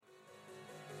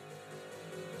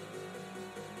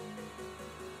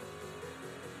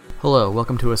Hello,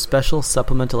 welcome to a special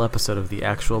supplemental episode of the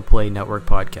Actual Play Network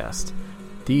podcast.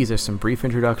 These are some brief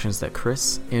introductions that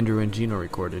Chris, Andrew, and Gino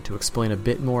recorded to explain a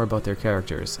bit more about their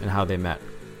characters and how they met.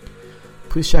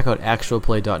 Please check out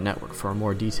actualplay.network for a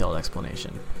more detailed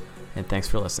explanation. And thanks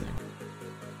for listening.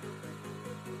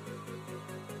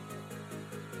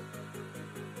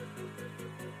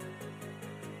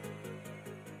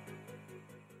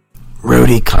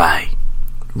 Rudy Clay.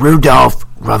 Rudolph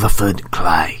Rutherford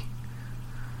Clay.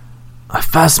 I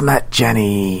first met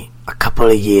Jenny a couple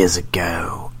of years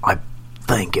ago. I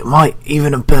think it might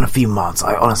even have been a few months.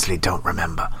 I honestly don't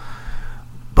remember.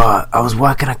 But I was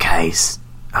working a case.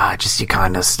 Just your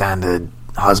kind of standard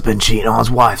husband cheating on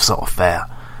his wife sort of affair.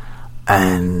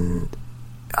 And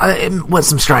it went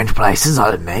some strange places,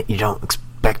 I'll admit. You don't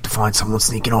expect to find someone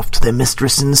sneaking off to their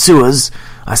mistress in the sewers,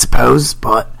 I suppose.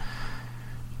 But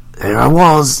there I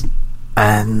was.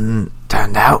 And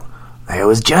turned out there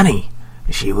was Jenny.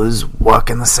 She was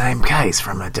working the same case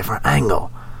from a different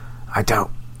angle. I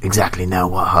don't exactly know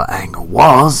what her angle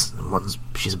was.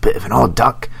 She's a bit of an odd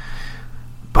duck.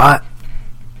 But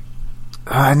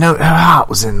I know her heart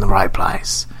was in the right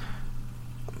place.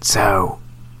 So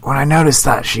when I noticed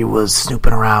that she was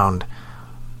snooping around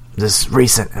this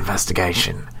recent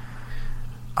investigation,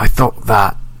 I thought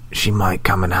that she might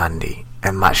come in handy.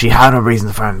 And that she had a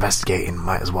reason for investigating,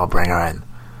 might as well bring her in.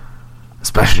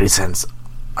 Especially since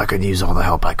I could use all the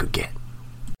help I could get.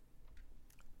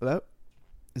 Hello?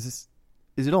 Is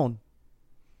it on?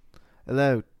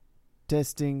 Hello?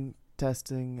 Testing.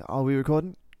 Are we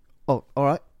recording? Oh,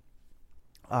 alright.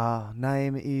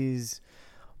 Name is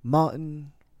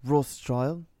Martin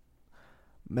Rothschild.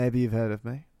 Maybe you've heard of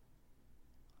me.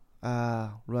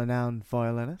 Renowned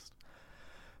violinist.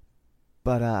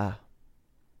 But,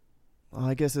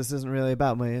 I guess this isn't really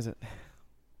about me, is it?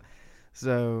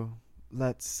 So,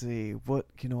 let's see. What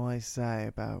can I say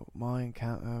about my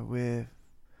encounter with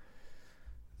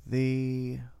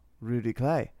the Rudy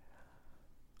Clay?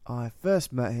 I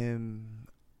first met him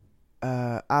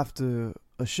after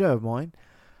a show of mine.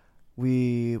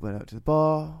 We went out to the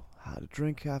bar, had a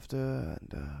drink after,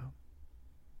 and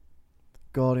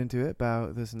got into it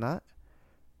about this and that.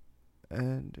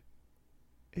 And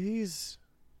he's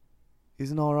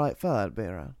an alright fella to be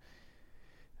around.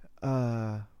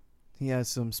 He has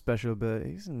some special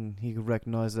abilities, and he could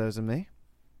recognize those in me.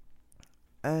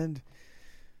 And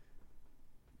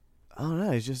I don't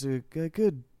know, he's just a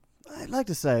good, I'd like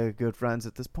to say good friends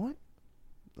at this point.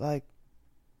 Like,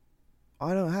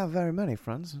 I don't have very many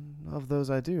friends, and of those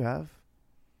I do have,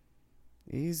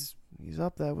 he's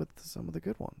up there with some of the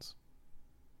good ones.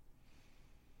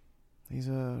 He's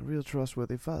a real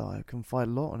trustworthy fellow. I confide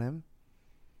a lot on him.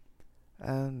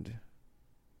 And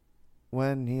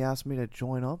when he asked me to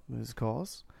join up his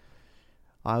cause,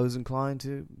 I was inclined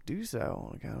to do so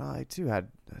on account I too had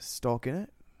a stock in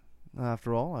it.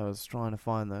 After all, I was trying to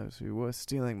find those who were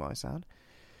stealing my sound,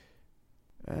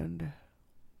 and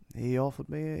he offered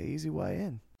me an easy way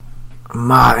in.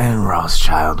 Martin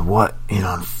Rothschild, what an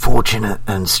unfortunate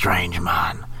and strange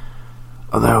man.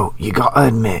 Although, you gotta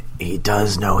admit, he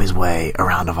does know his way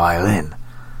around a violin.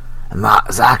 And that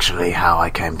is actually how I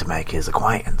came to make his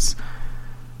acquaintance.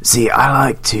 See, I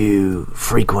like to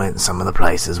frequent some of the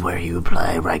places where he would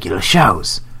play regular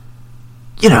shows.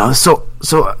 You know, so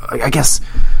I guess,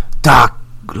 dark,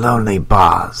 lonely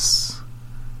bars.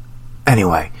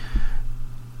 Anyway,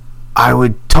 I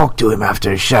would talk to him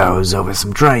after his shows over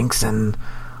some drinks, and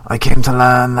I came to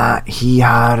learn that he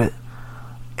had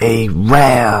a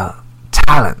rare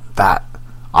talent, that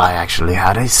I actually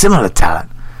had a similar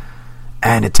talent.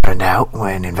 And it turned out,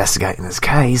 when investigating this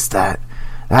case, that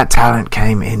talent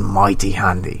came in mighty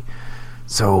handy.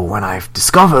 So when I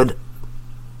discovered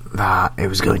that it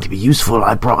was going to be useful,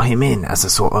 I brought him in as a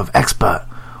sort of expert,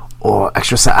 or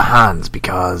extra set of hands,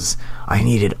 because I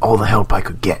needed all the help I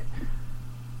could get.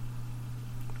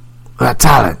 That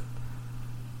talent,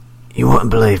 you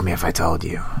wouldn't believe me if I told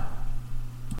you.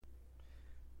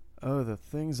 Oh, the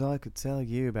things I could tell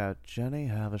you about Jenny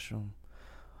Havisham.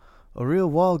 A real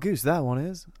wild goose, that one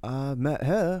is. I met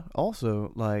her,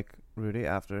 also, like Rudy,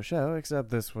 after a show,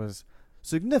 except this was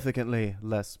significantly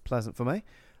less pleasant for me.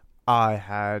 I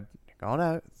had gone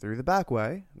out through the back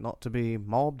way, not to be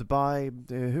mobbed by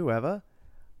whoever,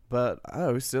 but,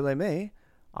 oh, silly me,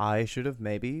 I should have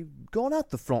maybe gone out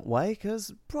the front way,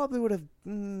 because probably would have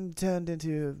turned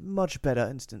into a much better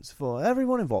instance for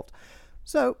everyone involved.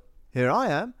 So, here I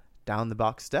am, down the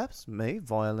back steps, me,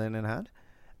 violin in hand,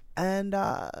 and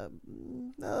a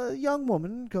young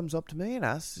woman comes up to me and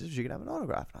asks if she can have an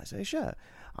autograph. And I say, sure.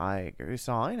 I go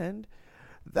sign, and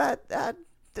that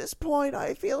this point,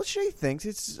 I feel she thinks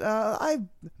it's,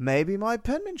 maybe my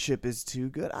penmanship is too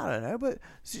good, I don't know, but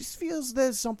she feels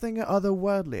there's something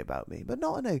otherworldly about me, but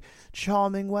not in a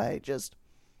charming way, just,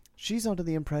 she's under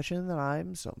the impression that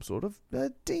I'm some sort of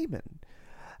demon.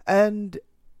 And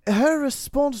her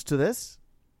response to this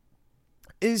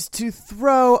is to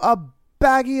throw a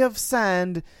baggie of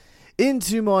sand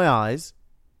into my eyes,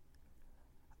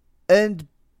 and,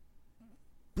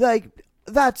 like,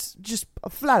 that's just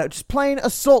flat out, just plain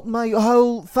assault my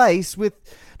whole face with,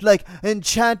 like,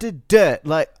 enchanted dirt.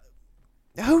 Like,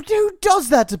 who does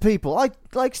that to people?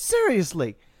 Like,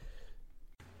 seriously.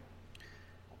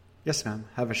 Yes, ma'am.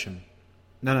 Havisham.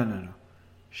 No.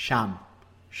 Sham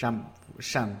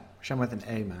with an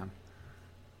A, ma'am.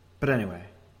 But anyway,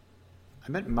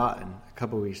 I met Martin a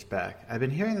couple weeks back. I've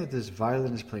been hearing that this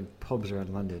violinist playing pubs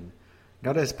around London.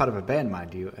 Not as part of a band,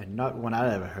 mind you, and not one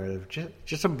I'd ever heard of.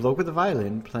 Just some bloke with a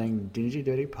violin playing dingy,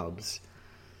 dirty pubs.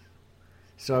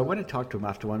 So I went and talked to him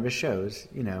after one of his shows,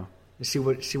 to see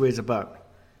what he's about.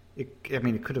 It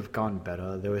could have gone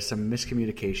better. There were some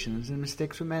miscommunications and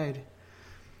mistakes were made.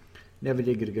 Never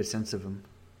did get a good sense of him.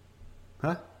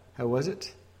 Huh? How was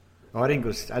it? Oh, I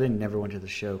never went to the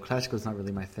show. Classical's not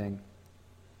really my thing.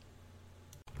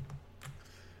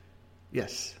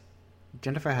 Yes.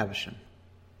 Jennifer Havisham.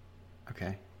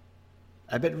 Okay.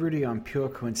 I bet Rudy on pure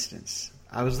coincidence.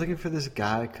 I was looking for this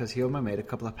guy because he owed my mate a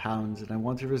couple of pounds and I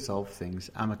wanted to resolve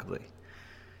things amicably.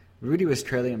 Rudy was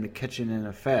trailing him to catch in an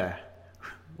affair.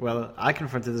 Well, I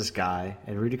confronted this guy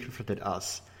and Rudy confronted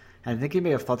us. And I think he may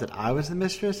have thought that I was the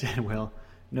mistress and, well,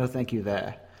 no thank you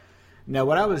there. Now,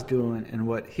 what I was doing and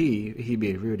what he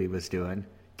being Rudy, was doing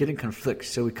didn't conflict,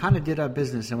 so we kind of did our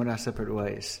business and went our separate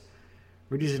ways.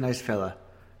 Rudy's a nice fella.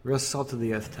 Real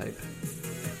salt-of-the-earth type.